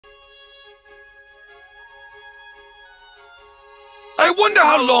I wonder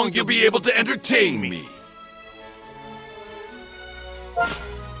how long you'll be able to entertain me.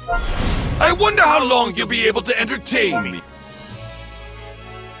 I wonder how long you'll be able to entertain me.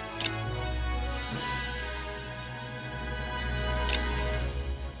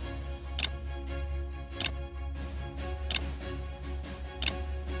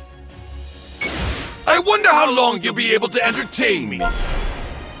 I wonder how long you'll be able to entertain me.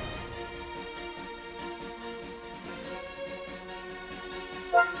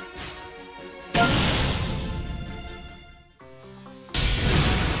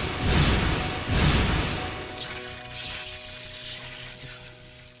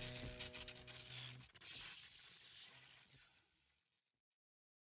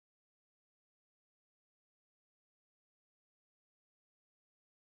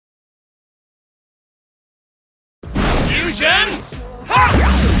 Fusion!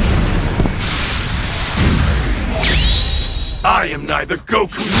 I am neither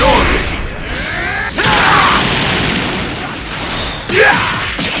Goku nor Vegeta.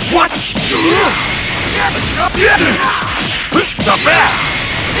 What? The bat!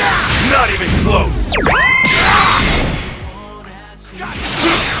 Not even close.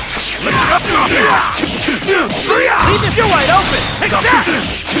 Leave this, you're wide open! Take that! Not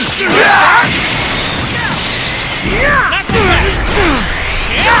too bad!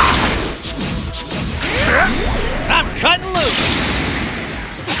 I'm cutting loose!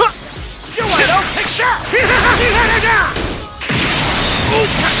 You're wide open! Take that!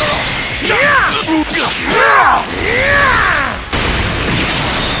 Move, Kakarot! You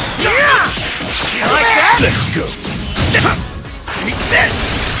like that? Let's go! Meet this!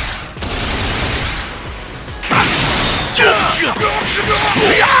 Here I go!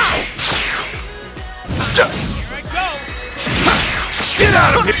 Get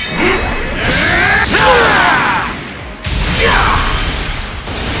out of here!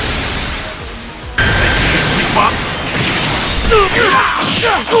 Keep up!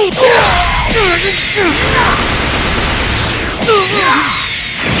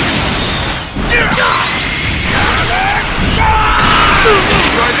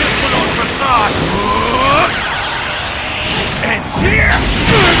 Try this one on facade! This ends here!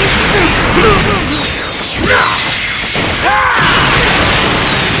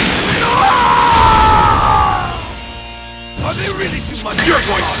 Are they really too much? You're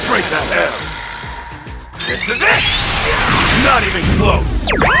going straight to hell! This is it! Not even close!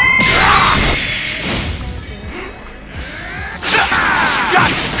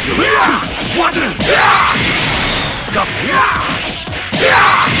 Gotcha! What?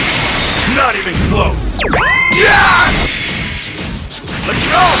 Not even close! Let's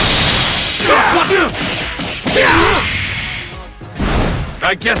go!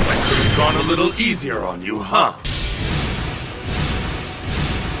 I guess I could have gone a little easier on you, huh?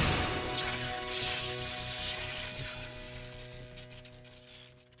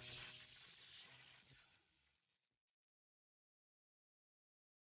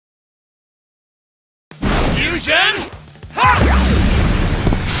 Fusion!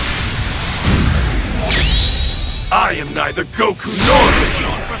 I am neither Goku nor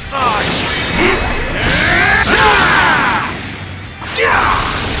Vegeta.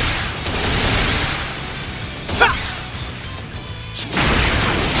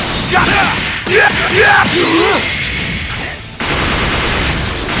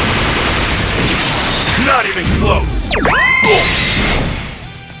 Not even close.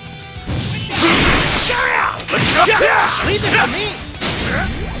 Let's go! Leave it to me!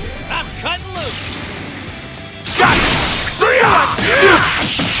 I'm cutting loose! Got it!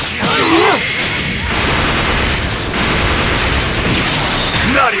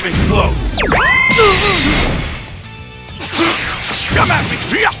 Not even close! Come at me!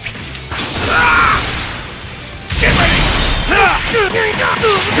 Get ready!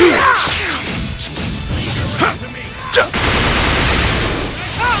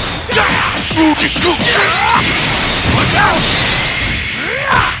 Watch out!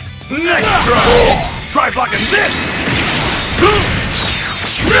 Nice try! Try blocking this!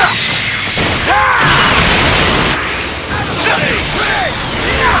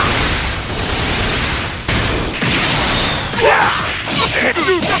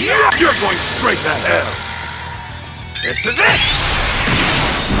 You're going straight to hell! This is it!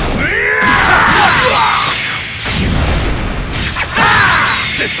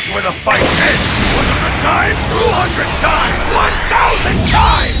 This is where the fight ends! 100 times! 200 times! 1,000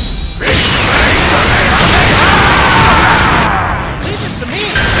 times! Leave this to me!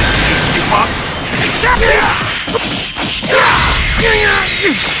 Keep up!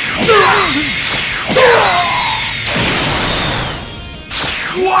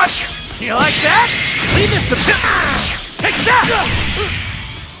 You like that? Leave this to take that!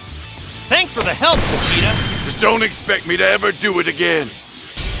 Thanks for the help, Gogeta. Just don't expect me to ever do it again.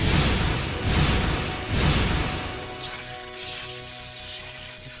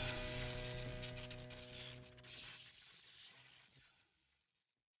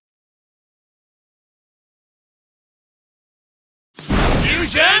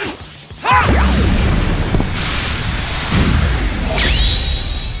 Fusion!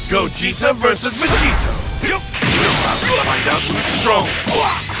 Gogeta versus Vegeta. We're about to find out who's stronger.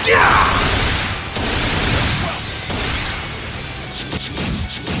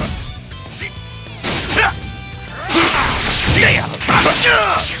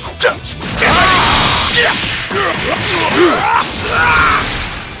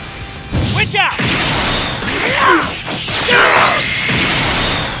 Switch out!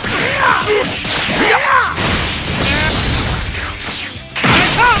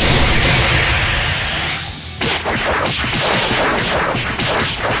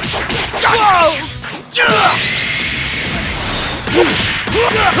 Whoa!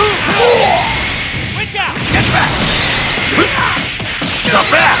 Switch out! Get back! Stop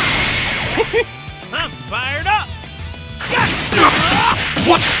back! I'm fired up! Gotcha!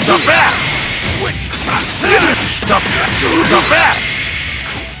 What? Stop back! Switch! Stop back!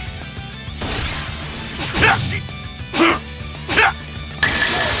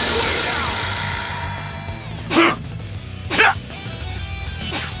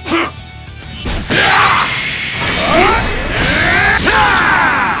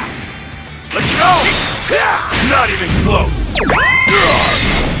 Let's go! Not even close!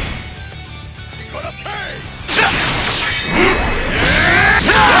 You're gonna pay!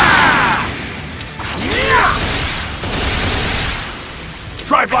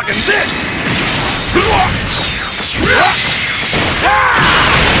 Try blocking this!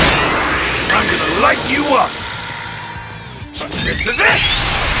 I'm gonna light you up! This is it!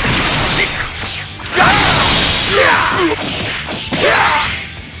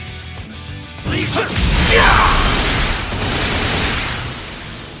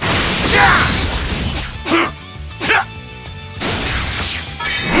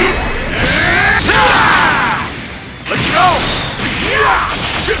 Let's go!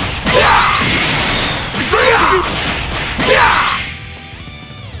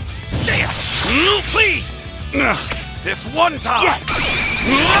 Please! This one time! Yes!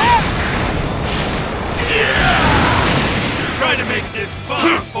 Try to make this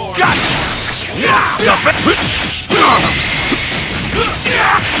fun for Got me.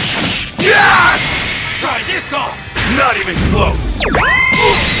 Try this on! Not even close!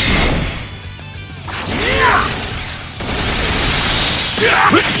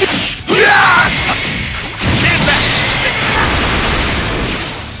 Stand back!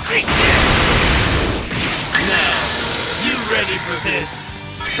 Now, you ready for this?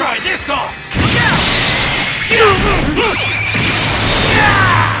 Try this on! Look out!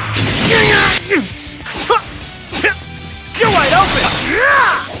 You're wide open!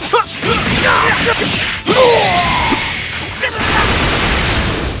 Stand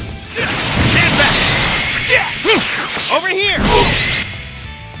back! Over here!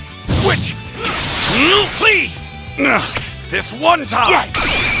 Switch! Please! This one time! Yes!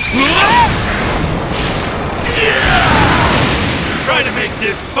 Try to make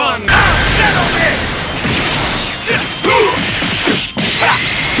this fun! Settle this!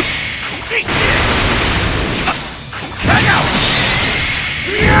 Tag out!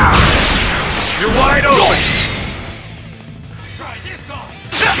 You're wide open! Try this on!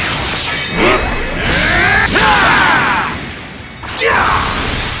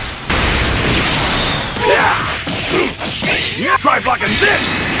 Try blocking this!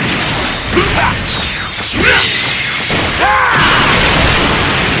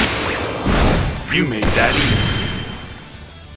 You made that easy.